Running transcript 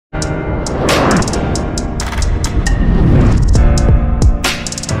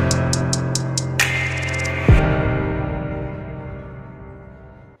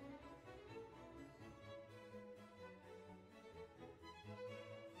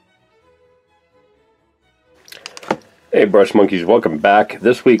Hey Brush Monkeys, welcome back.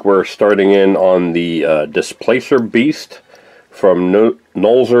 This week we're starting in on the Displacer Beast from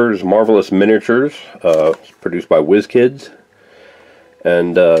Nolzur's Marvelous Miniatures, produced by Wizkids.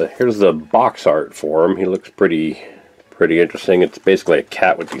 And here's the box art for him. He looks pretty interesting. It's basically a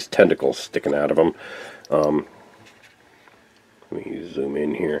cat with these tentacles sticking out of him. Let me zoom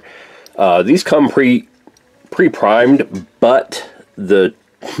in here. These come pre-primed, but the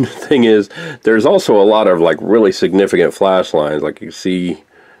thing is, there's also a lot of like really significant flash lines. Like you see,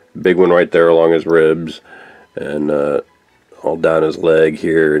 big one right there along his ribs, and all down his leg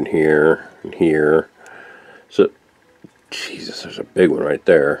here and here and here. So, Jesus, there's a big one right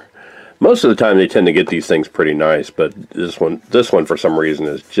there. Most of the time, they tend to get these things pretty nice, but this one for some reason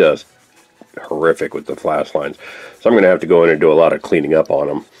is just horrific with the flash lines. So I'm going to have to go in and do a lot of cleaning up on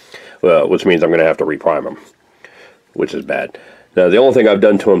them, which means I'm going to have to reprime them, which is bad. Now, the only thing I've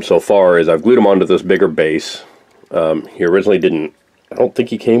done to him so far is I've glued him onto this bigger base. He originally didn't, I don't think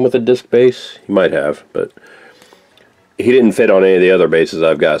he came with a disc base. He might have, but he didn't fit on any of the other bases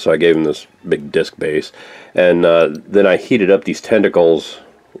I've got, so I gave him this big disc base. And then I heated up these tentacles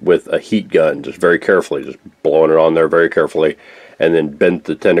with a heat gun, just very carefully, just blowing it on there very carefully, and then bent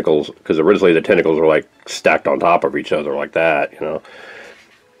the tentacles, because originally the tentacles were like stacked on top of each other like that, you know.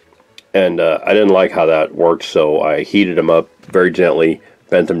 And I didn't like how that worked, so I heated them up very gently,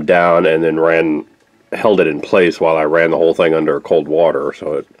 bent them down, and then held it in place while I ran the whole thing under cold water,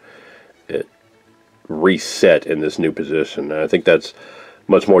 so it reset in this new position. And I think that's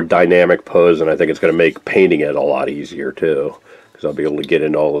much more dynamic pose, and I think it's going to make painting it a lot easier too, because I'll be able to get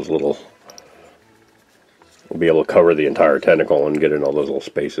into all those little, I'll be able to cover the entire tentacle and get in all those little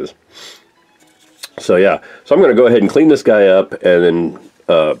spaces. So yeah, so I'm going to go ahead and clean this guy up and then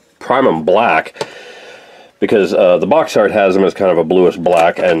prime him black, because the box art has him as kind of a bluish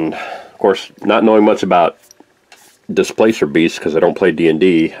black, and of course, not knowing much about Displacer Beast because I don't play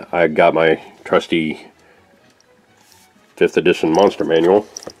D&D, I got my trusty 5th edition monster manual.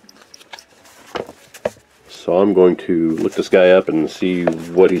 So I'm going to look this guy up and see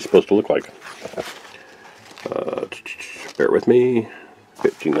what he's supposed to look like. Bear with me.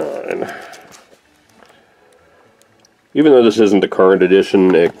 59. Even though this isn't the current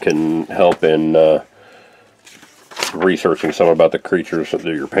edition, it can help in researching some about the creatures that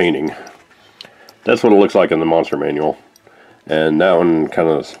you're painting. That's what it looks like in the monster manual. And that one, kind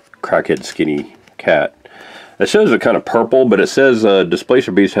of crackhead skinny cat. It shows it kind of purple, but it says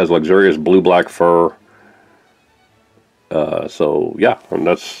Displacer Beast has luxurious blue-black fur. So yeah, and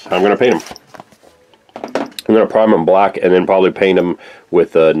that's how I'm going to paint him. I'm going to prime him black and then probably paint him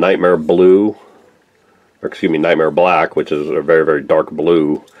with Nightmare Blue. Or excuse me, Nightmare Black, which is a very, very dark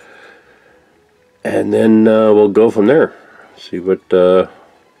blue. And then we'll go from there. See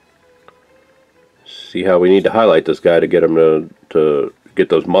how we need to highlight this guy to get him to get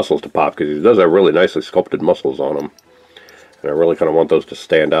those muscles to pop, because he does have really nicely sculpted muscles on him. And I really kind of want those to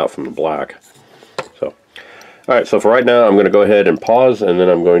stand out from the black. So, alright, so for right now, I'm going to go ahead and pause, and then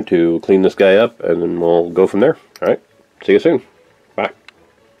I'm going to clean this guy up, and then we'll go from there. Alright, see you soon. Bye.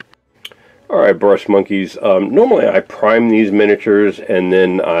 Alright, Brush Monkeys. Normally I prime these miniatures and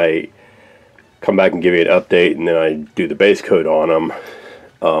then I come back and give you an update, and then I do the base coat on them.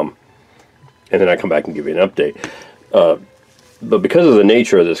 And then I come back and give you an update. But because of the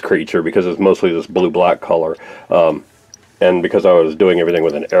nature of this creature, because it's mostly this blue-black color, and because I was doing everything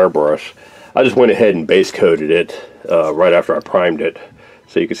with an airbrush, I just went ahead and base coated it right after I primed it.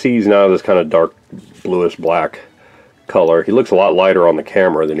 So you can see he's now this kind of dark bluish black color. He looks a lot lighter on the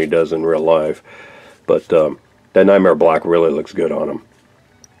camera than he does in real life, but that Nightmare Black really looks good on him.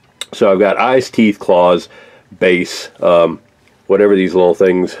 So I've got eyes, teeth, claws, base, whatever these little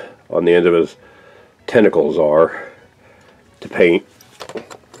things on the end of his tentacles are to paint.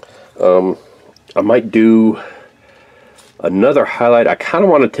 I might do another highlight. I kind of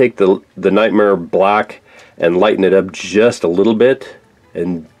want to take the Nightmare Black and lighten it up just a little bit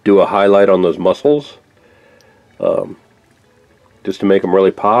and do a highlight on those muscles. Just to make them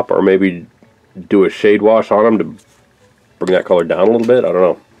really pop, or maybe do a shade wash on them to bring that color down a little bit. I don't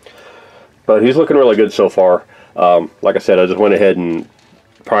know. But he's looking really good so far. Like I said, I just went ahead and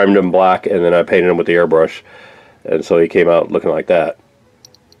primed him black, and then I painted him with the airbrush. And so he came out looking like that.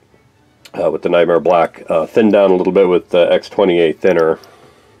 With the Nightmare Black. Thinned down a little bit with the X28 thinner.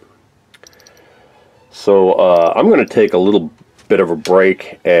 So I'm going to take a little bit of a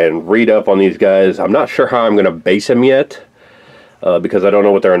break and read up on these guys. I'm not sure how I'm going to base them yet, because I don't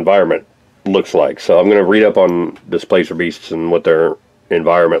know what their environment looks like. So I'm going to read up on Displacer Beasts and what their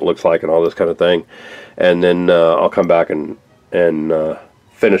environment looks like and all this kind of thing, and then I'll come back and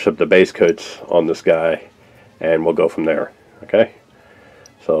finish up the base coats on this guy, and we'll go from there. Okay?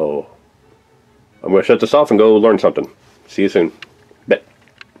 So, I'm going to shut this off and go learn something. See you soon. Bet.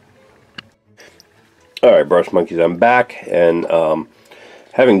 Alright, brush monkeys, I'm back, and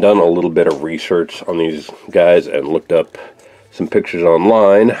having done a little bit of research on these guys and looked up some pictures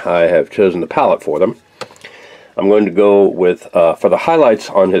online, I have chosen the palette for them. I'm going to go with, for the highlights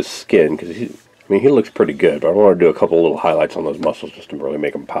on his skin, because he looks pretty good, but I want to do a couple little highlights on those muscles just to really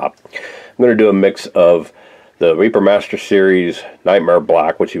make them pop. I'm going to do a mix of the Reaper Master Series Nightmare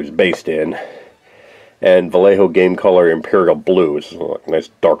Black, which he was based in, and Vallejo Game Color Imperial Blue, which is a nice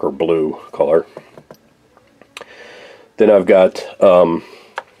darker blue color. Then I've got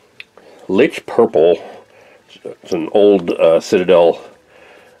Lich Purple. It's an old Citadel,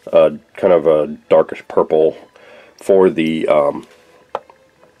 kind of a darkish purple for the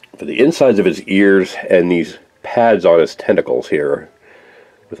insides of his ears and these pads on his tentacles here,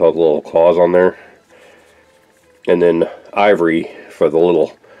 with all the little claws on there. And then Ivory for the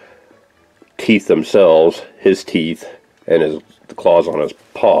little teeth themselves, his teeth, and the claws on his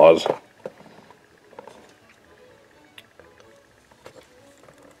paws.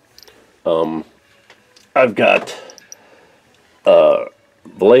 I've got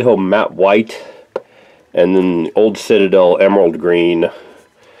Vallejo Matte White, and then the old Citadel Emerald Green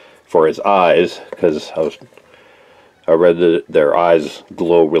for his eyes, because I read that their eyes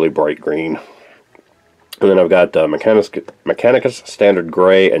glow really bright green. And then I've got Mechanicus Standard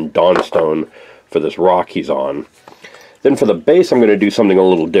Gray and Dawnstone for this rock he's on. Then for the base, I'm going to do something a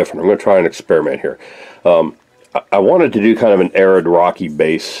little different. I'm going to try an experiment here. I wanted to do kind of an arid, rocky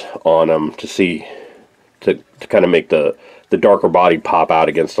base on him to kind of make the darker body pop out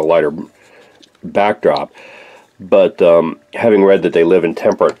against a lighter backdrop. But having read that they live in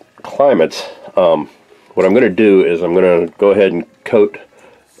temperate climates, what I'm going to do is I'm going to go ahead and coat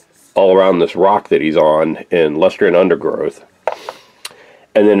all around this rock that he's on in lustrine undergrowth,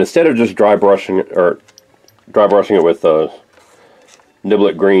 and then instead of just dry brushing it with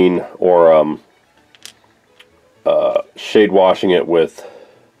Niblet Green or shade washing it with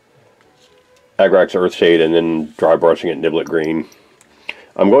Agrax Earthshade and then dry brushing it Niblet Green,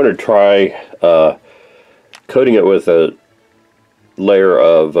 I'm going to try coating it with a layer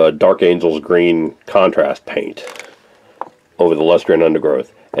of Dark Angels Green contrast paint over the lustrine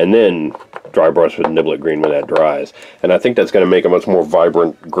undergrowth, and then dry brush with Niblet Green when that dries. And I think that's going to make a much more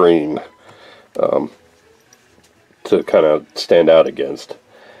vibrant green to kind of stand out against.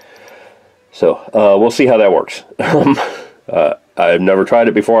 So we'll see how that works. I've never tried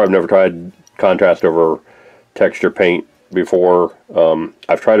it before. I've never tried contrast over texture paint before.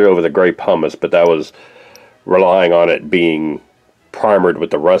 I've tried it over the gray pumice, but that was relying on it being primered with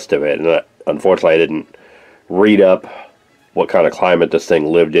the rest of it, and unfortunately I didn't read up what kind of climate this thing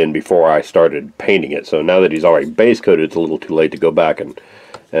lived in before I started painting it. So now that he's already base coated, it's a little too late to go back and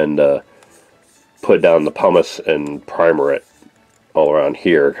put down the pumice and primer it all around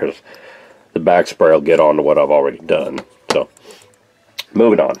here, because the back spray will get on to what I've already done. So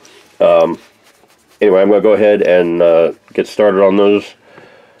moving on. Anyway, I'm going to go ahead and get started on those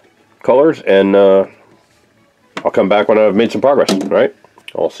colors, and I'll come back when I've made some progress. All right?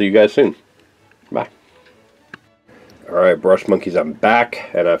 I'll see you guys soon. Bye. Alright, brush monkeys, I'm back,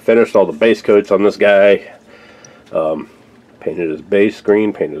 and I finished all the base coats on this guy. Painted his base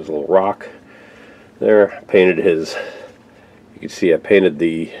green, painted his little rock there, painted his, you can see I painted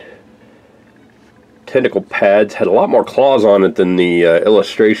the tentacle pads, had a lot more claws on it than the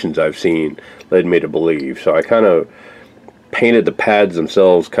illustrations I've seen led me to believe. So I kind of painted the pads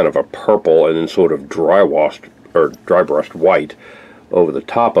themselves kind of a purple, and then sort of dry brushed white over the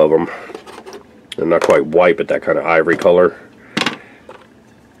top of them. And not quite white, but that kind of ivory color.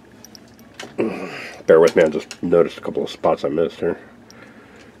 Bear with me, I just noticed a couple of spots I missed here.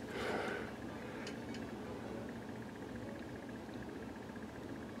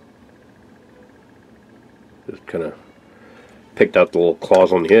 Just kind of picked out the little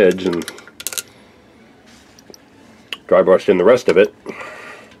claws on the edge and dry brushed in the rest of it.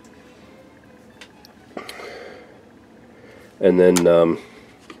 And then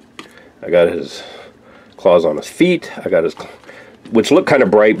I got his claws on his feet. I got his, which look kind of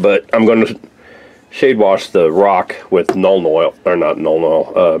bright, but I'm going to shade wash the rock with Null Oil, or not Null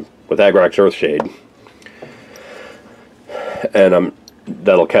Oil, with Agrax Earthshade, and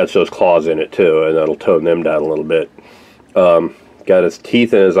that'll catch those claws in it too, and that'll tone them down a little bit. Got his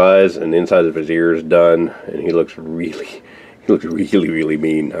teeth and his eyes and the insides of his ears done, and he looks really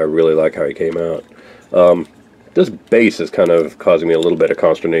mean. I really like how he came out. This base is kind of causing me a little bit of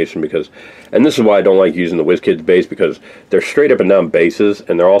consternation because, and this is why I don't like using the Wizkids base, because they're straight up and down bases,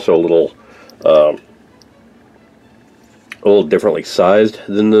 and they're also a little a little differently sized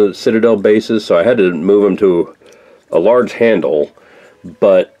than the Citadel bases, so I had to move them to a large handle,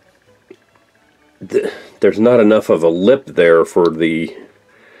 but there's not enough of a lip there for the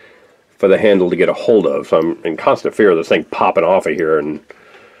handle to get a hold of, so I'm in constant fear of this thing popping off of here and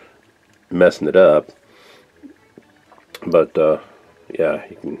messing it up. But yeah,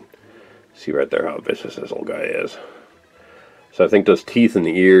 you can see right there how vicious this old guy is. So I think those teeth and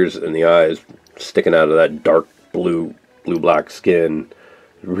the ears and the eyes sticking out of that dark blue-black skin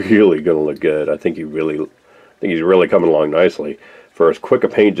really gonna look good. I think he's really coming along nicely. For as quick a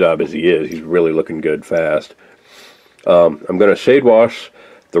paint job as he is, he's really looking good fast. I'm gonna shade wash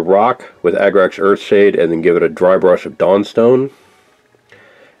the rock with Agrax Earthshade and then give it a dry brush of Dawnstone.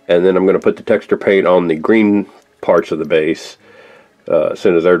 And then I'm gonna put the texture paint on the green parts of the base. As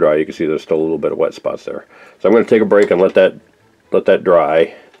soon as they're dry, you can see there's still a little bit of wet spots there. So I'm going to take a break and let that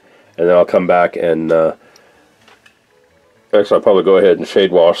dry, and then I'll come back and actually I'll probably go ahead and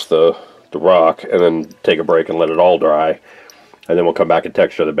shade wash the rock and then take a break and let it all dry, and then we'll come back and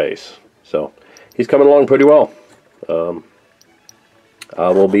texture the base. So he's coming along pretty well. I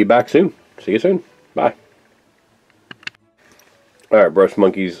will be back soon. See you soon. Bye. Alright, brush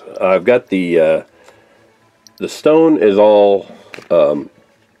monkeys, I've got the stone is all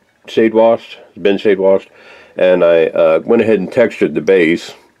shade washed, it's been shade washed, and I went ahead and textured the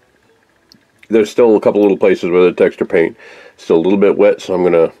base. There's still a couple little places where the texture paint is still a little bit wet, so I'm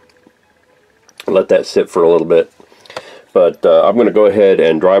going to let that sit for a little bit. But I'm going to go ahead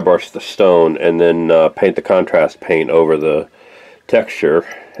and dry brush the stone and then paint the contrast paint over the texture,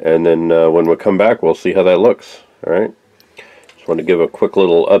 and then when we come back we'll see how that looks. Alright, just want to give a quick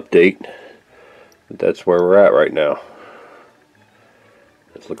little update. That's where we're at right now.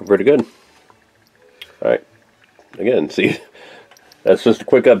 It's looking pretty good. Alright, again, see, that's just a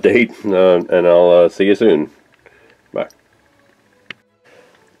quick update, and I'll see you soon. Bye.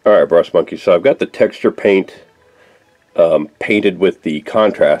 Alright, brush monkey, so I've got the texture paint painted with the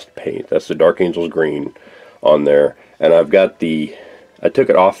contrast paint. That's the Dark Angels green on there, and I've got I took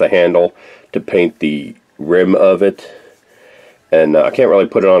it off the handle to paint the rim of it, and I can't really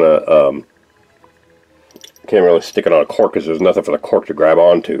put it on can't really stick it on a cork because there's nothing for the cork to grab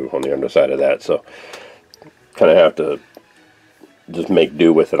onto on the underside of that, so kind of have to just make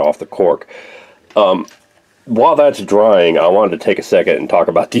do with it off the cork. While that's drying, I wanted to take a second and talk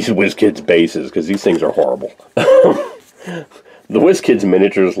about these Wizkids bases, because these things are horrible. The Wizkids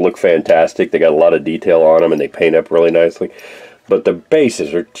miniatures look fantastic. They got a lot of detail on them and they paint up really nicely, but the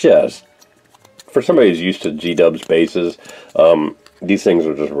bases are just, for somebody who's used to G-Dub's bases, these things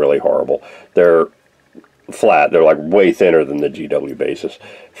are just really horrible. They're flat, they're like way thinner than the GW bases,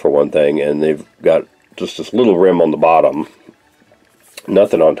 for one thing, and they've got just this little rim on the bottom,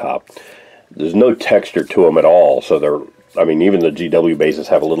 nothing on top. There's no texture to them at all, so they're, I mean, even the GW bases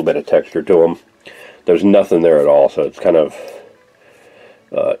have a little bit of texture to them. There's nothing there at all, so it's kind of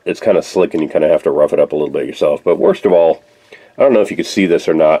slick, and you kind of have to rough it up a little bit yourself. But worst of all, I don't know if you can see this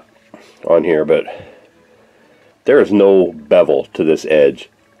or not on here, but there is no bevel to this edge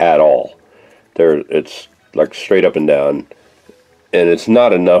at all. It's like straight up and down, and it's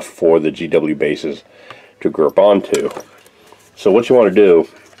not enough for the GW bases to grip onto. So what you want to do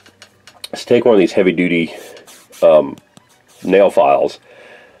is take one of these heavy duty nail files.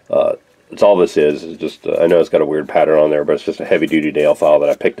 It's all this is. It's just, I know it's got a weird pattern on there, but it's just a heavy duty nail file that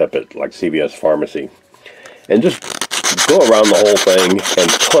I picked up at like CVS Pharmacy, and just go around the whole thing and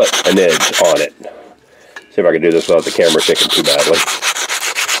put an edge on it. See if I can do this without the camera shaking too badly.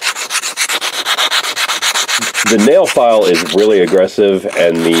 The nail file is really aggressive,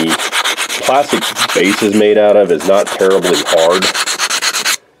 and the plastic base is made out of is not terribly hard,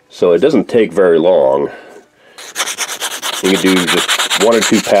 so it doesn't take very long. You can do just 1 or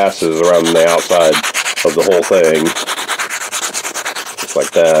 2 passes around the outside of the whole thing, just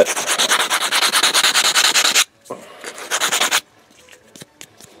like that.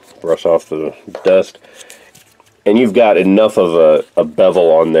 Brush off the dust, and you've got enough of a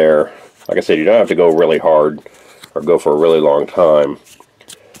bevel on there. Like I said, you don't have to go really hard or go for a really long time.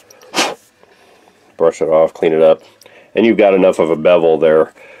 Brush it off, clean it up, and you've got enough of a bevel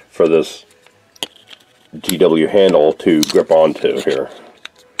there for this GW handle to grip onto here.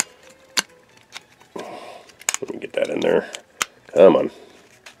 Let me get that in there. Come on.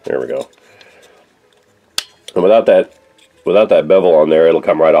 There we go. And without that bevel on there, it'll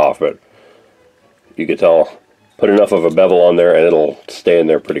come right off, but you can tell, put enough of a bevel on there and it'll stay in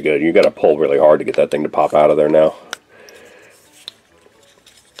there pretty good. You got to pull really hard to get that thing to pop out of there now.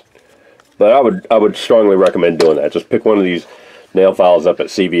 But I would strongly recommend doing that. Just pick one of these nail files up at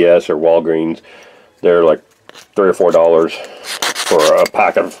CVS or Walgreens. They're like $3 or $4 for a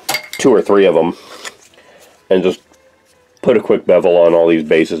pack of 2 or 3 of them, and just put a quick bevel on all these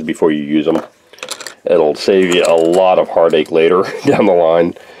bases before you use them. It'll save you a lot of heartache later down the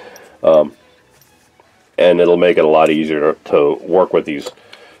line, and it'll make it a lot easier to work with these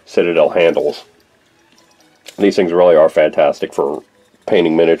Citadel handles. These things really are fantastic for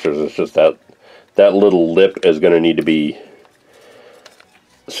painting miniatures. It's just that little lip is going to need to be,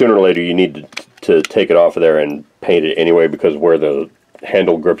 sooner or later you need to take it off of there and paint it anyway, because where the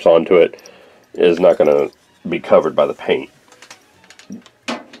handle grips onto it is not going to be covered by the paint.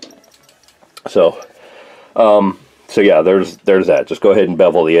 So yeah, there's that. Just go ahead and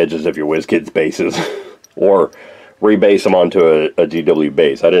bevel the edges of your Wizkids bases, or rebase them onto a GW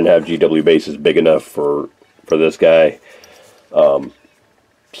base. I didn't have GW bases big enough for this guy,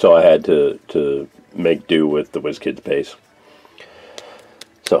 so I had to make do with the Wizkids base.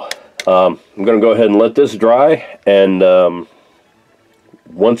 So I'm going to go ahead and let this dry, and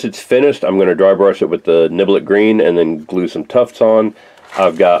once it's finished, I'm going to dry brush it with the Niblet green and then glue some tufts on.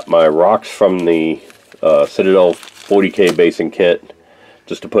 I've got my rocks from the Citadel 40K basing kit,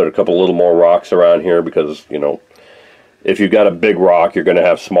 just to put a couple little more rocks around here, because, you know, if you've got a big rock, you're going to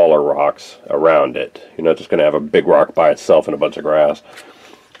have smaller rocks around it. You're not just going to have a big rock by itself in a bunch of grass.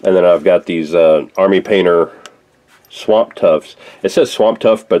 And then I've got these Army Painter swamp tufts. It says swamp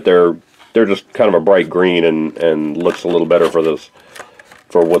tuft, but they're just kind of a bright green, and looks a little better for this,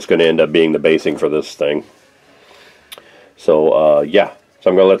 for what's going to end up being the basing for this thing. So yeah,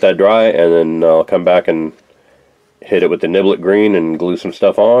 so I'm going to let that dry, and then I'll come back and hit it with the Niblet green and glue some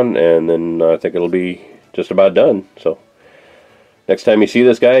stuff on, and then I think it'll be just about done. So next time you see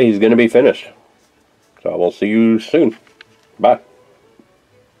this guy, he's going to be finished. So I will see you soon. Bye.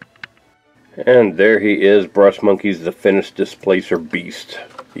 And there he is, Brush Monkey's the finished Displacer Beast.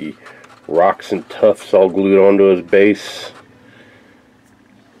 The rocks and tufts all glued onto his base.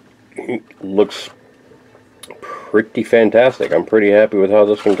 He looks pretty fantastic. I'm pretty happy with how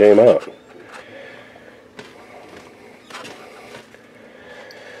this one came out.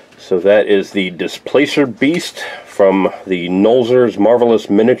 So that is the Displacer Beast from the Nolzur's Marvelous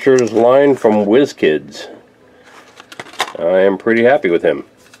Miniatures line from Wizkids. I am pretty happy with him.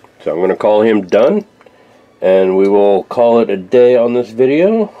 So I'm going to call him done, and we will call it a day on this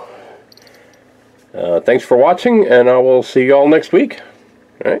video. Thanks for watching, and I will see you all next week.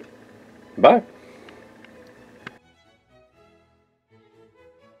 Alright, bye.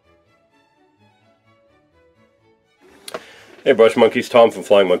 Hey Brush Monkeys, Tom from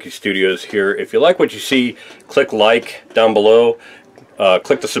Flying Monkey Studios here. If you like what you see, click like down below.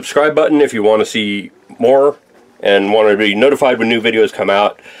 Click the subscribe button if you want to see more and want to be notified when new videos come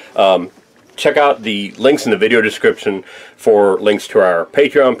out. Check out the links in the video description for links to our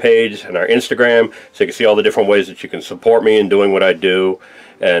Patreon page and our Instagram, so you can see all the different ways that you can support me in doing what I do,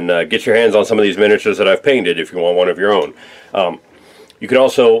 and get your hands on some of these miniatures that I've painted if you want one of your own. You can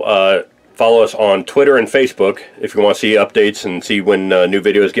also follow us on Twitter and Facebook if you want to see updates and see when new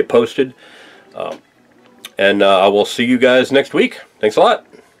videos get posted. And I will see you guys next week. Thanks a lot.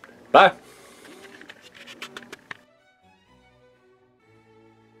 Bye.